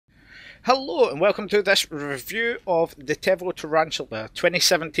Hello and welcome to this review of the Tevo Tarantula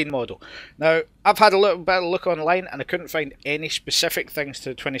 2017 model. Now, I've had a little bit of a look online and I couldn't find any specific things to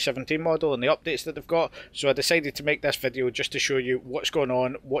the 2017 model and the updates that they've got, so I decided to make this video just to show you what's going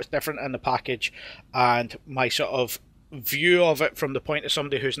on, what's different in the package, and my sort of view of it from the point of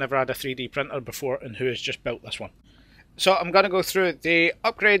somebody who's never had a 3D printer before and who has just built this one. So I'm going to go through the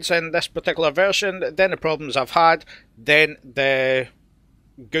upgrades in this particular version, then the problems I've had, then the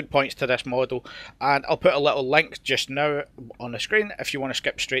good points to this model, and I'll put a little link just now on the screen if you want to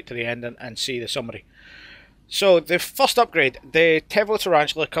skip straight to the end and see the summary. So the first upgrade, the Tevo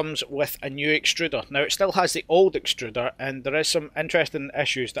Tarantula comes with a new extruder. Now it still has the old extruder and there is some interesting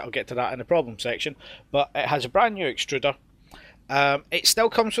issues that I'll get to that in the problem section, but it has a brand new extruder. It still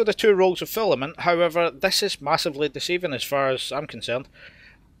comes with the 2 rolls of filament, however this is massively deceiving as far as I'm concerned,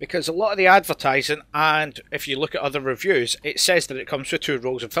 because a lot of the advertising, and if you look at other reviews, it says that it comes with 2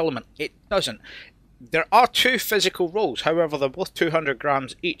 rolls of filament. It doesn't. There are 2 physical rolls, however they're both 200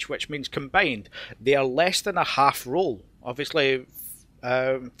 grams each, which means combined they are less than a half roll. Obviously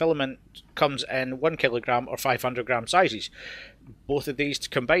filament comes in 1 kilogram or 500 gram sizes. Both of these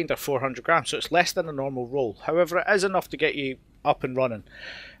combined are 400 grams, so it's less than a normal roll. However, it is enough to get you up and running.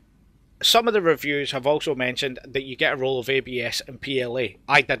 Some of the reviews have also mentioned that you get a roll of ABS and PLA.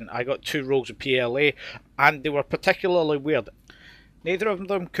 I didn't. I got 2 rolls of PLA and they were particularly weird. Neither of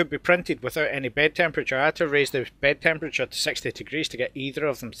them could be printed without any bed temperature. I had to raise the bed temperature to 60 degrees to get either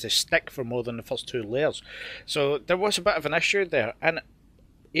of them to stick for more than the first 2 layers. So there was a bit of an issue there, and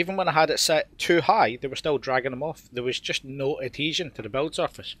even when I had it set too high, they were still dragging them off. There was just no adhesion to the build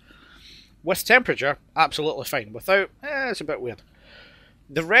surface. With temperature, absolutely fine. Without, it's a bit weird.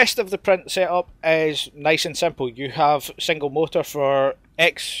 The rest of the print setup is nice and simple. You have single motor for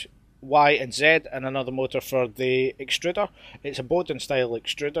X, Y and Z and another motor for the extruder. It's a Bowden style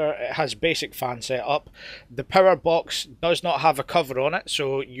extruder. It has basic fan setup. The power box does not have a cover on it,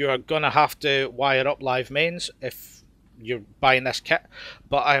 so you're going to have to wire up live mains if you're buying this kit.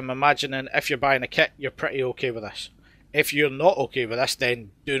 But I'm imagining if you're buying a kit, you're pretty okay with this. If you're not okay with this,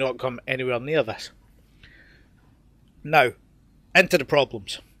 then do not come anywhere near this. Now, into the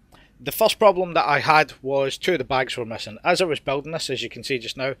problems. The first problem that I had was 2 of the bags were missing. As I was building this, as you can see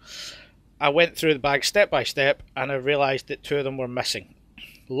just now, I went through the bags step by step and I realised that 2 of them were missing.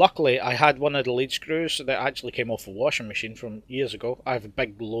 Luckily, I had one of the lead screws that actually came off a washing machine from years ago. I have a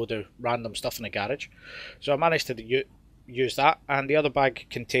big load of random stuff in the garage, so I managed to use that, and the other bag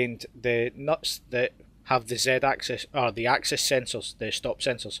contained the nuts that have the Z-axis, or the axis sensors, the stop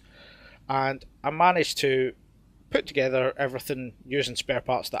sensors, and I managed to put together everything using spare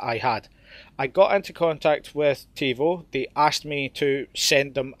parts that I had. I got into contact with Tevo. They asked me to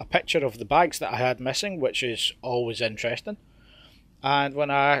send them a picture of the bags that I had missing, which is always interesting. And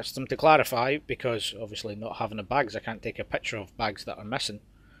when I asked them to clarify, because obviously not having the bags, I can't take a picture of bags that are missing,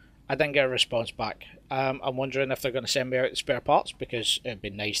 I didn't get a response back. I'm wondering if they're going to send me out the spare parts, because it'd be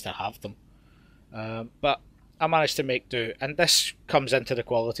nice to have them. But I managed to make do, and this comes into the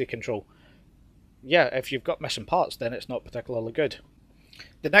quality control. Yeah, if you've got missing parts, then it's not particularly good.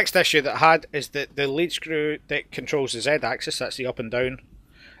 The next issue that I had is that the lead screw that controls the Z-axis, that's the up and down,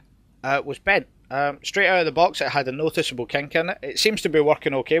 was bent. Straight out of the box, it had a noticeable kink in it. It seems to be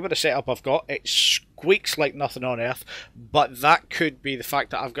working okay with the setup I've got. It squeaks like nothing on earth, but that could be the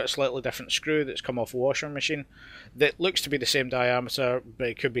fact that I've got a slightly different screw that's come off a washing machine that looks to be the same diameter, but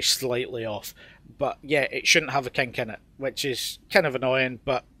it could be slightly off. But yeah, it shouldn't have a kink in it, which is kind of annoying,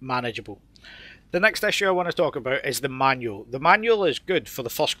 but manageable. The next issue I want to talk about is the manual. The manual is good for the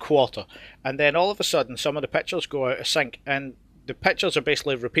first quarter, and then all of a sudden some of the pictures go out of sync, and the pictures are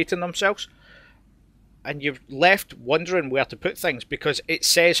basically repeating themselves, and you're left wondering where to put things, because it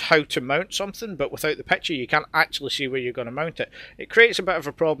says how to mount something, but without the picture you can't actually see where you're going to mount it. It creates a bit of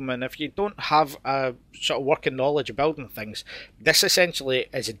a problem, and if you don't have a sort of working knowledge of building things, this essentially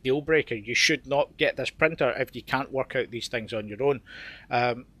is a deal breaker. You should not get this printer if you can't work out these things on your own.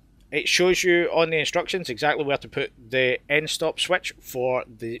 It shows you on the instructions exactly where to put the end stop switch for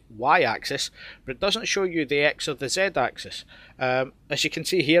the Y axis, but it doesn't show you the X or the Z axis. As you can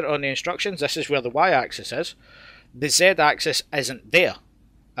see here on the instructions, this is where the Y axis is. The Z axis isn't there,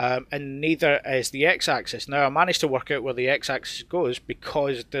 and neither is the X axis. Now I managed to work out where the X axis goes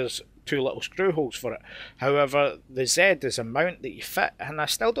because there's 2 little screw holes for it. However, the Z is a mount that you fit, and I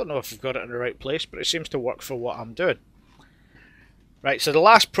still don't know if I've got it in the right place, but it seems to work for what I'm doing. Right, so the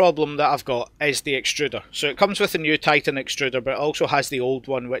last problem that I've got is the extruder. So it comes with a new Titan extruder, but it also has the old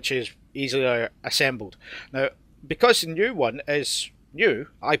one, which is easily assembled. Now, because the new one is new,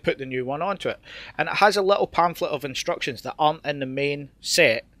 I put the new one onto it. And it has a little pamphlet of instructions that aren't in the main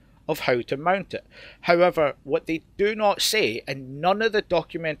set of how to mount it. However, what they do not say, and none of the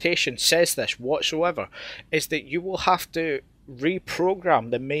documentation says this whatsoever, is that you will have to reprogram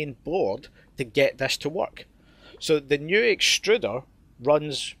the main board to get this to work. So the new extruder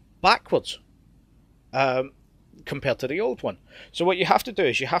runs backwards compared to the old one. So what you have to do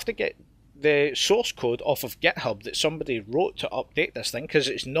is you have to get the source code off of GitHub that somebody wrote to update this thing, because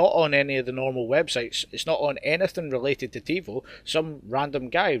it's not on any of the normal websites. It's not on anything related to Tevo. Some random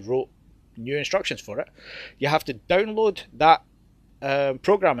guy wrote new instructions for it. You have to download that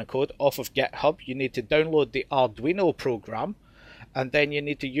programming code off of GitHub. You need to download the Arduino program, and then you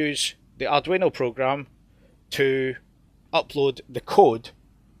need to use the Arduino program to upload the code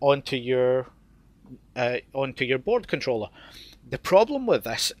onto your board controller. The problem with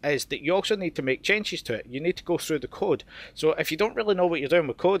this is that you also need to make changes to it. You need to go through the code. So if you don't really know what you're doing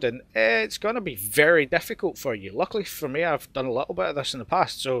with coding, it's going to be very difficult for you. Luckily for me, I've done a little bit of this in the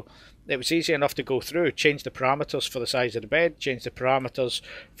past, so it was easy enough to go through, change the parameters for the size of the bed, change the parameters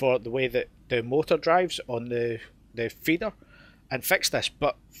for the way that the motor drives on the feeder, and fix this.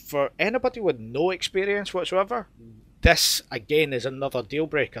 But for anybody with no experience whatsoever, this again is another deal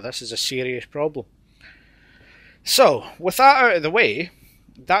breaker. This is a serious problem. So, with that out of the way,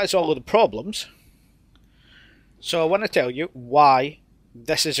 that is all of the problems. So I want to tell you why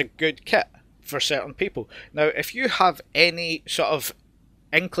this is a good kit for certain people. Now, if you have any sort of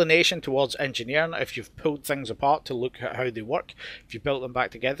inclination towards engineering, if you've pulled things apart to look at how they work, if you built them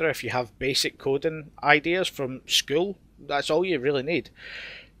back together, if you have basic coding ideas from school, that's all you really need.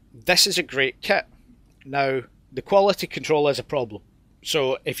 This is a great kit. Now, the quality control is a problem.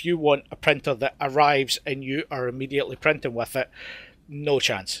 So if you want a printer that arrives and you are immediately printing with it, no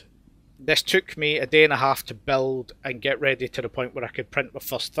chance. This took me a day and a half to build and get ready to the point where I could print my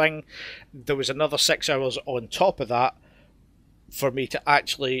first thing. There was another 6 hours on top of that for me to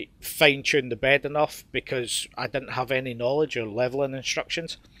actually fine-tune the bed enough, because I didn't have any knowledge or leveling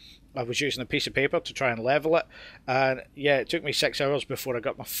instructions. I was using a piece of paper to try and level it, and yeah, it took me 6 hours before I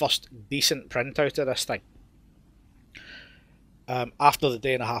got my first decent print out of this thing. After the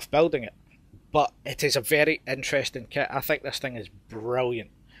day and a half building it. But it is a very interesting kit. I think this thing is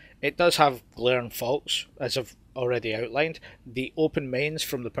brilliant. It does have glaring faults, as I've already outlined. The open mains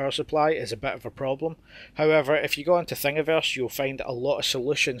from the power supply is a bit of a problem. However, if you go into Thingiverse, you'll find a lot of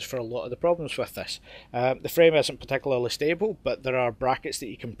solutions for a lot of the problems with this. The frame isn't particularly stable, but there are brackets that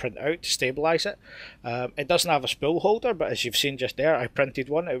you can print out to stabilise it. It doesn't have a spool holder, but as you've seen just there, I printed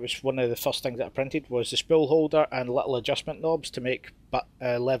one. It was one of the first things that I printed, was the spool holder and little adjustment knobs to make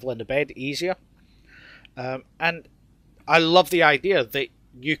leveling the bed easier. And I love the idea that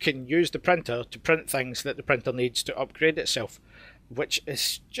you can use the printer to print things that the printer needs to upgrade itself, which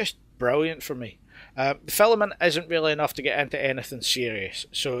is just brilliant for me. The filament isn't really enough to get into anything serious,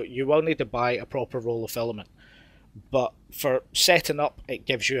 so you will need to buy a proper roll of filament. But for setting up, it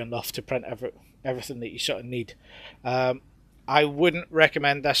gives you enough to print everything that you sort of need. I wouldn't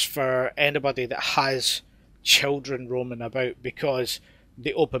recommend this for anybody that has children roaming about, because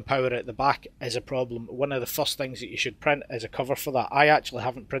the open power at the back is a problem. One of the first things that you should print is a cover for that. I actually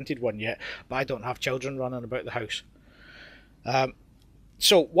haven't printed one yet, but I don't have children running about the house.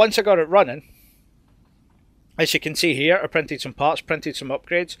 So once I got it running, as you can see here, I printed some parts, printed some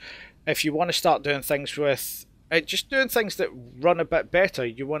upgrades. If you want to start doing things with, just doing things that run a bit better,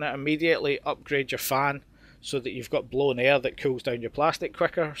 you want to immediately upgrade your fan so that you've got blown air that cools down your plastic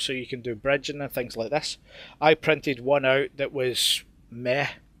quicker, so you can do bridging and things like this. I printed one out that was meh,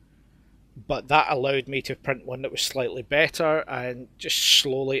 but that allowed me to print one that was slightly better and just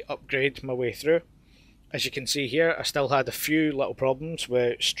slowly upgrade my way through. As you can see here, I still had a few little problems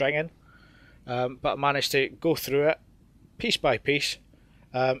with stringing, but I managed to go through it piece by piece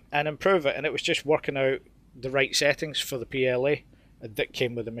and improve it, and it was just working out the right settings for the PLA that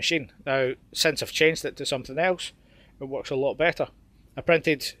came with the machine. Now, since I've changed it to something else, it works a lot better. I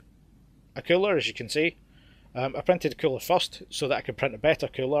printed a cooler, as you can see. I printed a cooler first so that I could print a better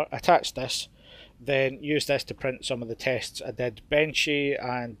cooler, attached this, then used this to print some of the tests. I did benchy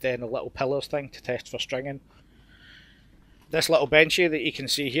and then a little pillars thing to test for stringing. This little benchy that you can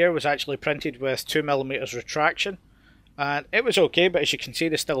see here was actually printed with 2mm retraction, and it was okay, but as you can see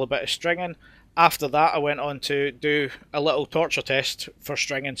there's still a bit of stringing. After that I went on to do a little torture test for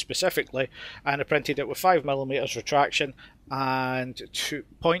stringing specifically, and I printed it with 5mm retraction and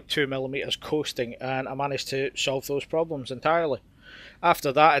 0.2mm coasting, and I managed to solve those problems entirely.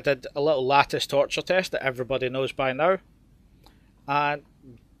 After that I did a little lattice torture test that everybody knows by now, and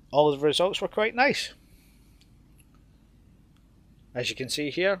all of the results were quite nice. As you can see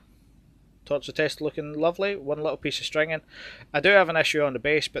here, torture test looking lovely. One little piece of stringing. I do have an issue on the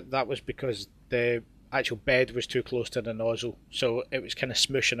base, but that was because the actual bed was too close to the nozzle, so it was kind of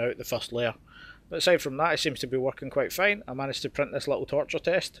smooshing out the first layer. But aside from that, it seems to be working quite fine. I managed to print this little torture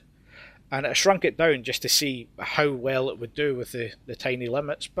test, and I shrunk it down just to see how well it would do with the tiny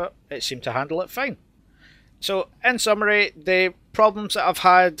limits, but it seemed to handle it fine. So in summary, the problems that I've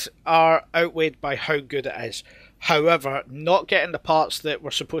had are outweighed by how good it is. However, not getting the parts that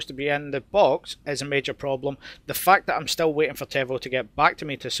were supposed to be in the box is a major problem. The fact that I'm still waiting for Tevo to get back to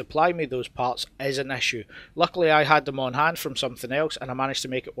me to supply me those parts is an issue. Luckily I had them on hand from something else and I managed to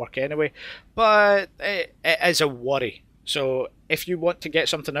make it work anyway, but it is a worry. So if you want to get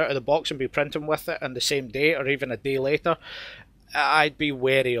something out of the box and be printing with it on the same day or even a day later, I'd be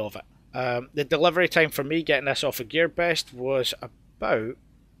wary of it. The delivery time for me getting this off of GearBest was about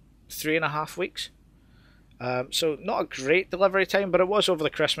 3.5 weeks. So not a great delivery time, but it was over the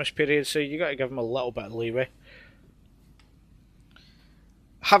Christmas period, so you got to give them a little bit of leeway.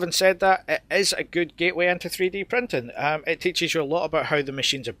 Having said that, it is a good gateway into 3D printing. It teaches you a lot about how the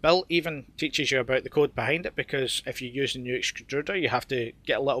machines are built, even teaches you about the code behind it, because if you use a new extruder, you have to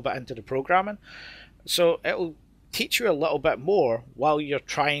get a little bit into the programming. So it'll teach you a little bit more while you're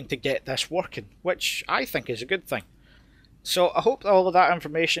trying to get this working, which I think is a good thing. So I hope all of that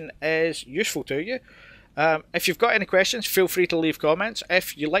information is useful to you. If you've got any questions, feel free to leave comments.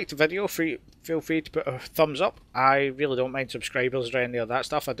 If you liked the video, feel free to put a thumbs up. I really don't mind subscribers or any of that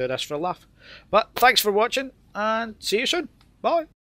stuff. I do this for a laugh. But thanks for watching, and see you soon. Bye.